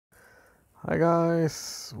Hi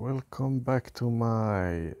guys, welcome back to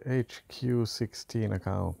my HQ16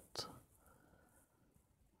 account.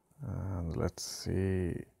 And let's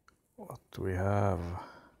see what we have.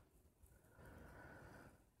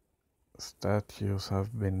 Statues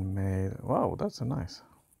have been made. Wow, that's a nice.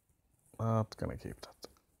 Not gonna keep that.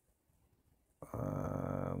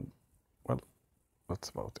 Well, that's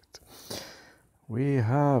about it. We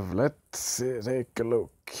have, let's take a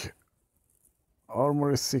look.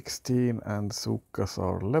 Armor is 16 and Sukas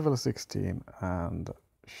are level 16 and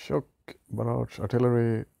shock, barrage,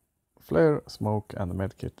 artillery, flare, smoke and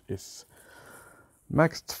medkit is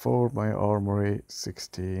maxed for my armory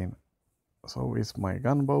 16. So is my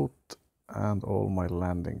gunboat and all my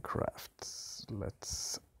landing crafts.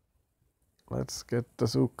 Let's get the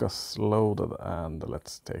Sukas loaded and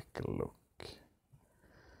let's take a look.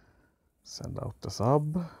 Send out the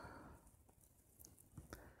sub.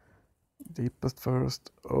 Deepest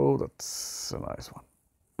first. Oh, that's a nice one.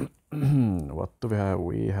 What do we have?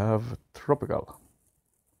 We have tropical.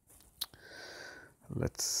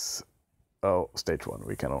 Let's... Oh, stage 1.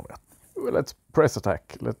 We can only... Let's press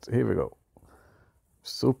attack. Here we go.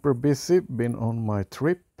 Super busy. Been on my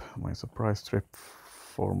trip. My surprise trip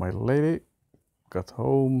for my lady. Got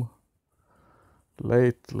home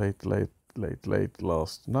late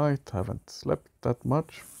last night. Haven't slept that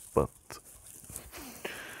much, but...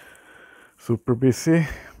 Super busy,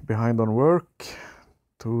 behind on work,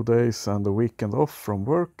 2 days and a weekend off from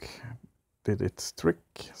work, did its trick,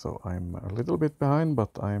 so I'm a little bit behind, but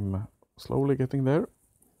I'm slowly getting there.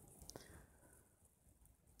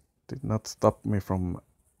 Did not stop me from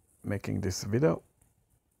making this video.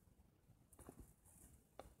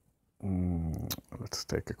 Let's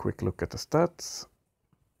take a quick look at the stats.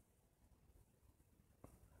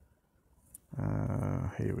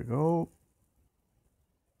 Here we go.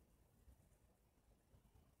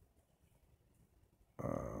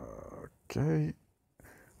 Okay,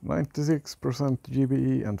 96%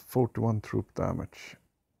 GBE and 41 troop damage.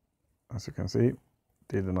 As you can see,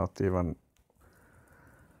 did not even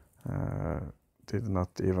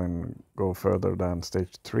go further than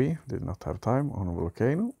stage 3. Did not have time on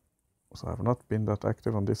Volcano, so I have not been that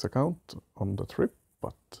active on this account on the trip.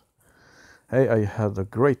 But hey, I had a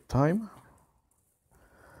great time.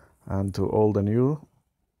 And to all the new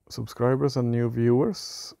subscribers and new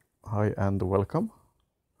viewers, hi and welcome.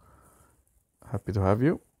 Happy to have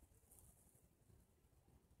you.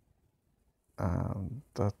 And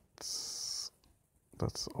that's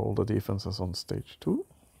all the defenses on stage 2.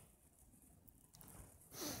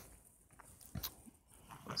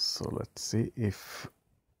 So let's see if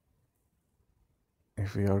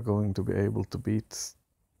we are going to be able to beat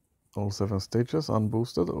all 7 stages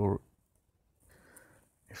unboosted, or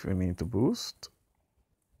if we need to boost.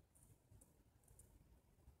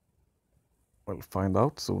 We'll find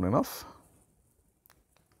out soon enough.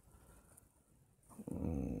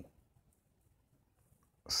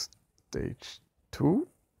 Stage 2,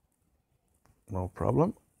 no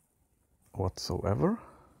problem whatsoever.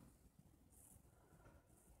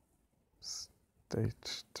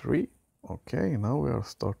 Stage 3, okay, now we are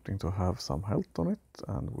starting to have some health on it,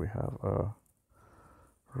 and we have a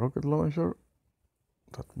rocket launcher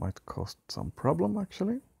that might cause some problem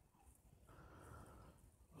actually.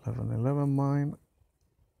 11 mine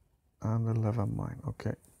and 11 mine,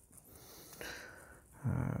 okay.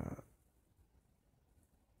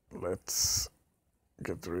 Let's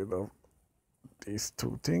get rid of these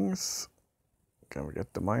 2 things. Can we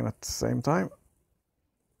get the mine at the same time?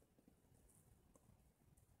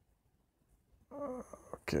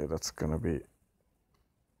 Okay, that's gonna be...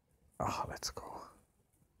 let's go.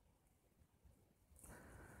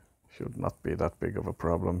 Should not be that big of a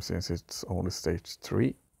problem since it's only stage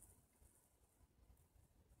 3.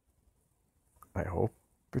 I hope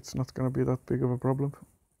it's not gonna be that big of a problem.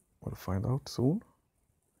 We'll find out soon.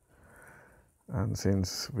 And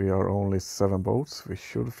since we are only 7 boats, we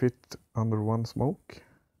should fit under 1 smoke.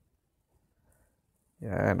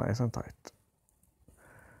 Yeah, nice and tight.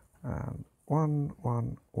 And 1,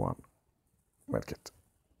 1, 1. Medkit.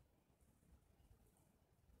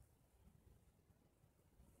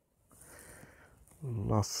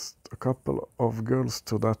 Lost a couple of girls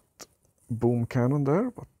to that boom cannon there,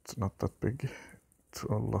 but not that big.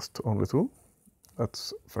 Lost only 2.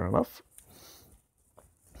 That's fair enough.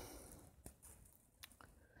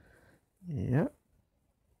 Yeah.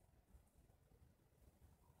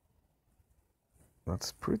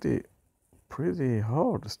 That's pretty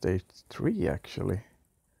hard, stage 3 actually.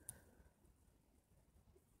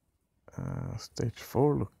 Stage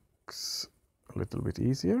 4 looks a little bit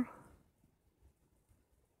easier.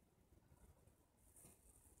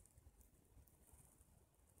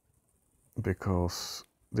 because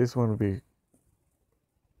this one we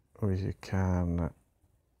can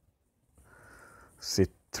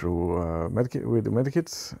sit through with the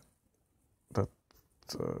medikits. That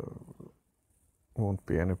won't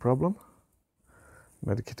be any problem.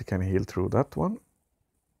 Medikit can heal through that one,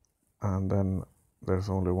 and then there's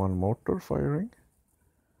only one mortar firing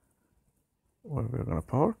where we're gonna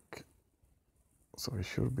park, so we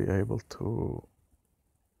should be able to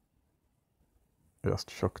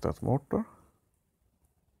just shock that mortar.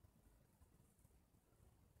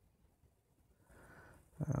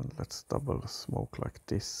 And let's double smoke like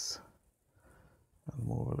this and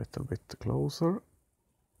move a little bit closer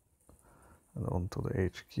and onto the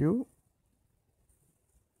HQ,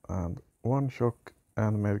 and one shock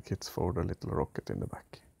and medkits for the little rocket in the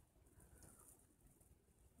back.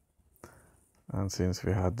 And since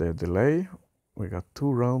we had the delay, we got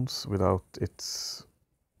 2 rounds without it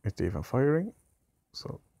even firing,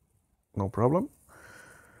 so no problem.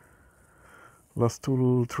 Last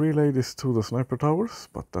 3 ladies to the sniper towers,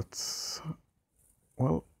 but that's,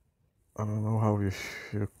 well, I don't know how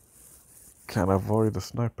you can avoid the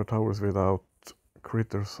sniper towers without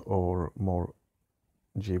critters or more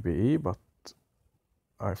GBE, but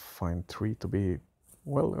I find 3 to be,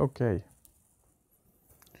 well, okay.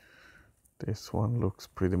 This one looks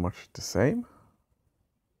pretty much the same.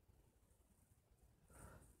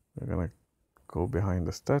 We're gonna go behind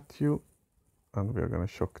the statue and we're gonna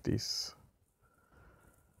shock these.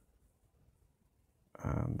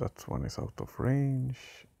 And that one is out of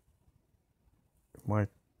range. Might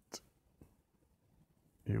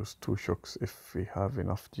use 2 shocks if we have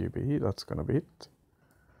enough GBE. That's gonna be it.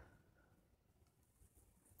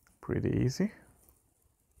 Pretty easy.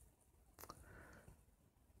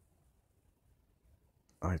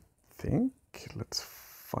 I think. Let's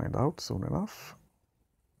find out soon enough.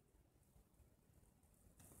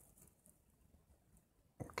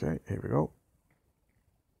 Okay, here we go.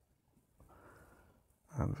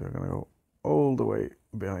 And we're gonna go all the way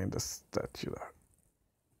behind the statue there.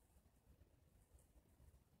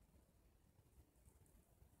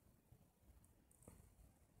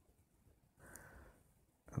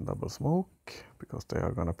 And double smoke, because they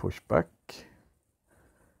are gonna push back.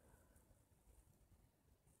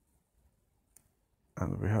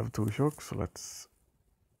 And we have 2 shocks, so let's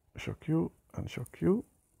shock you and shock you.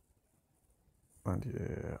 And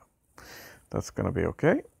yeah, that's gonna be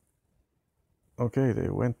okay. Okay, they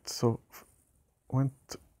went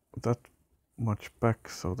that much back,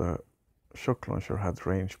 so the shock launcher had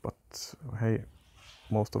range, but hey,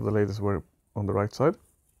 most of the ladies were on the right side.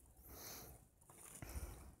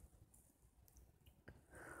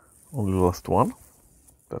 Only lost 1.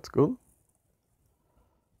 That's good.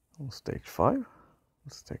 On stage 5.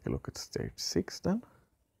 Let's take a look at stage 6 then.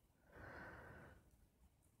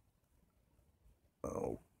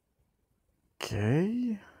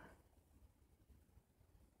 Okay.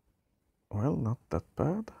 Well, not that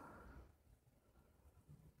bad.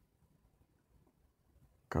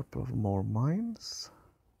 Couple of more mines.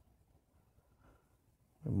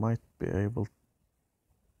 We might be able.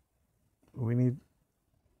 We need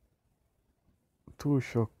 2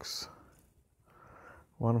 shocks.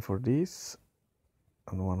 One for these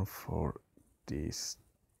and one for these.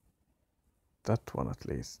 That one at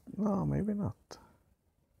least. No, maybe not.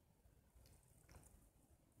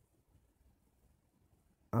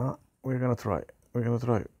 We're gonna try. We're gonna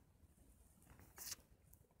try.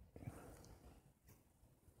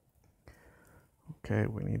 Okay,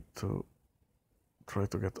 we need to try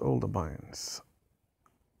to get all the mines.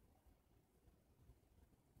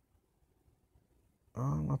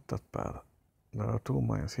 Not that bad. There are 2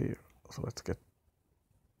 mines here, so let's get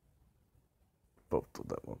both of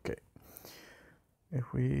them. Okay.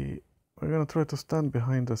 If we're gonna try to stand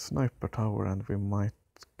behind the sniper tower, and we might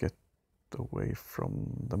get away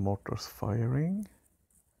from the mortars firing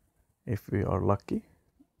if we are lucky.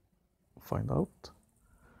 Find out.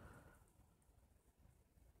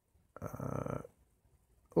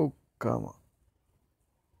 Oh, come on.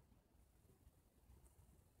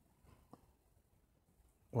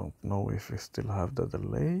 Won't know if we still have the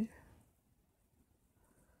delay.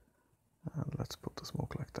 And let's put the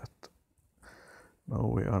smoke like that. No,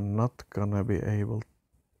 we are not gonna be able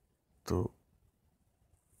to.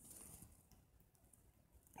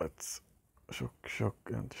 Let's shock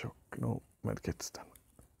and shock. No, medkits then.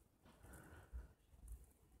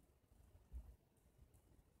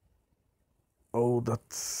 Oh,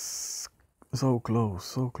 that's so close,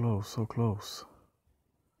 so close, so close.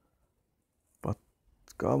 But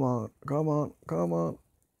come on, come on, come on.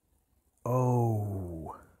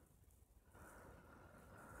 Oh.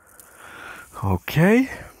 Okay.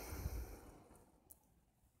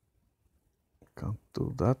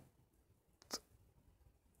 do that.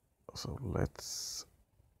 So let's,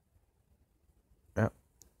 yeah,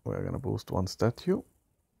 we're gonna boost one statue.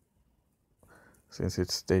 Since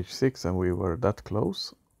it's stage 6 and we were that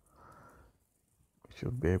close, we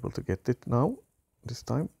should be able to get it now, this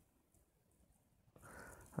time.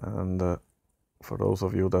 And for those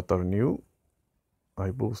of you that are new,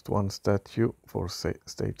 I boost one statue for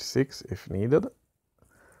stage 6 if needed,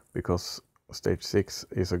 because stage 6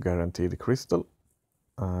 is a guaranteed crystal,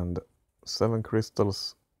 and 7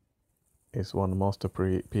 crystals is 1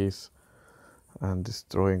 masterpiece, and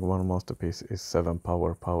destroying 1 masterpiece is 7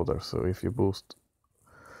 power powder. So if you boost,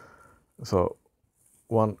 so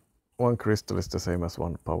one crystal is the same as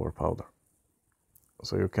 1 power powder.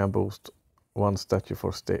 So you can boost 1 statue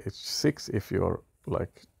for stage 6 if you're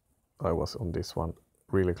like I was on this one,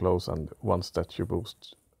 really close, and 1 statue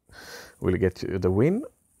boost will get you the win.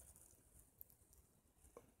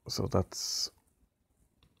 So that's,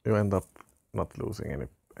 you end up not losing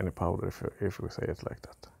any powder if we say it like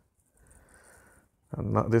that.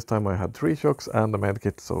 And this time I had 3 shocks and a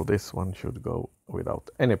medkit, so this one should go without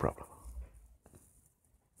any problem.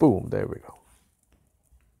 Boom, there we go.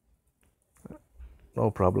 No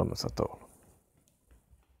problems at all.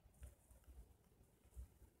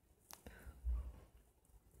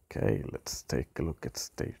 Okay, let's take a look at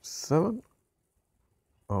stage 7.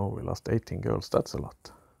 Oh, we lost 18 girls, that's a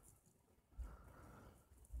lot.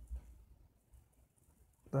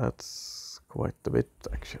 That's quite a bit,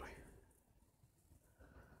 actually.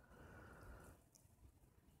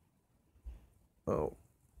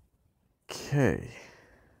 Okay.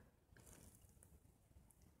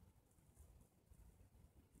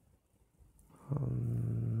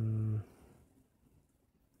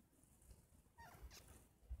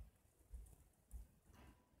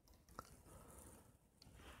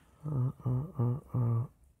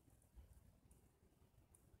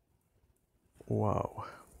 Wow.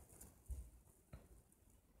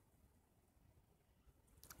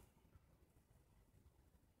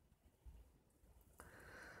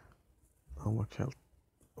 How much health?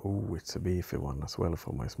 Oh, it's a beefy one as well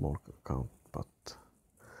for my small account, but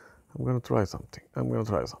I'm gonna try something.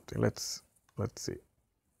 Let's see.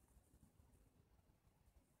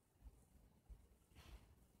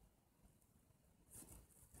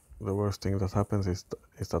 The worst thing that happens is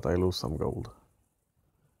that I lose some gold.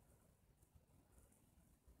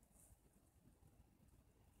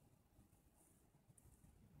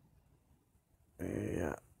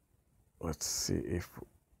 Yeah, let's see if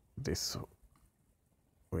this,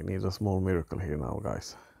 we need a small miracle here now,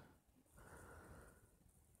 guys.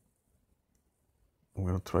 I'm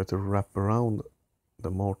gonna try to wrap around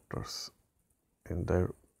the mortars in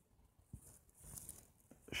their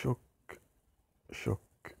shock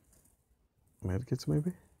medkits,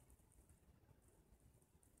 maybe.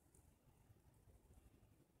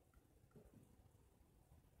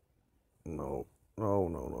 No,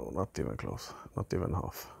 not even close, not even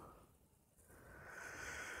half.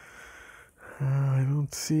 I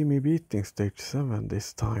don't see me beating stage 7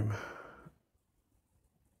 this time.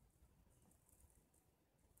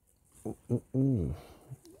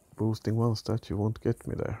 Boosting 1 statue won't get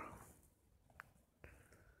me there.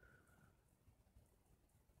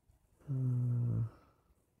 I'm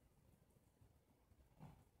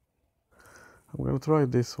gonna try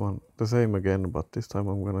this one, the same again, but this time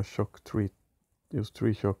I'm gonna use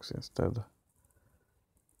 3 shocks instead.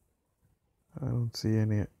 I don't see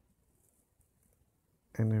any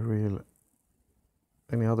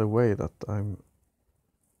other way that I'm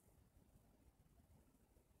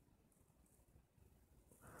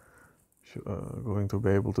going to be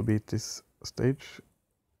able to beat this stage.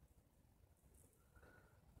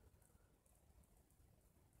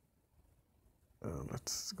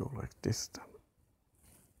 Let's go like this then.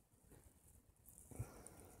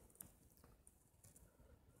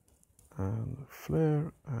 And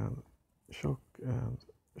flare and shock and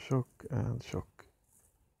shock and shock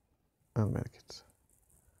and medkits.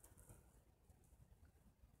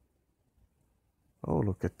 Oh,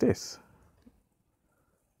 look at this.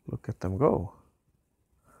 Look at them go.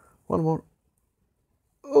 One more.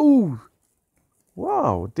 Oh!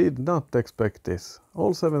 Wow, did not expect this.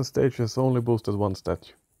 All 7 stages only boosted 1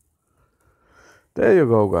 statue. There you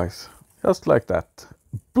go, guys. Just like that.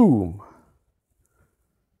 Boom!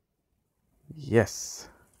 Yes.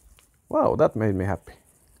 Wow, that made me happy.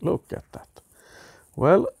 Look at that.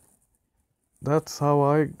 Well, that's how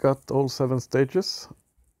I got all 7 stages.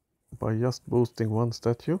 By just boosting 1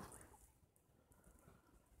 statue.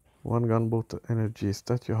 1 gunboat energy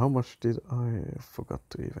statue. How much did I forgot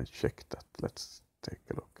to even check that? Let's take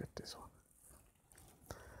a look at this one.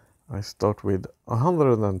 I start with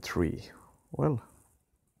 103. Well,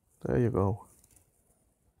 there you go.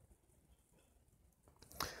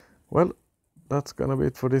 Well, that's gonna be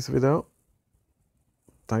it for this video.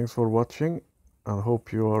 Thanks for watching, and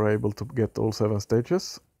hope you are able to get all 7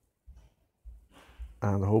 stages.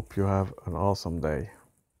 And hope you have an awesome day.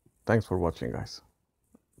 Thanks for watching, guys.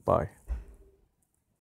 Bye.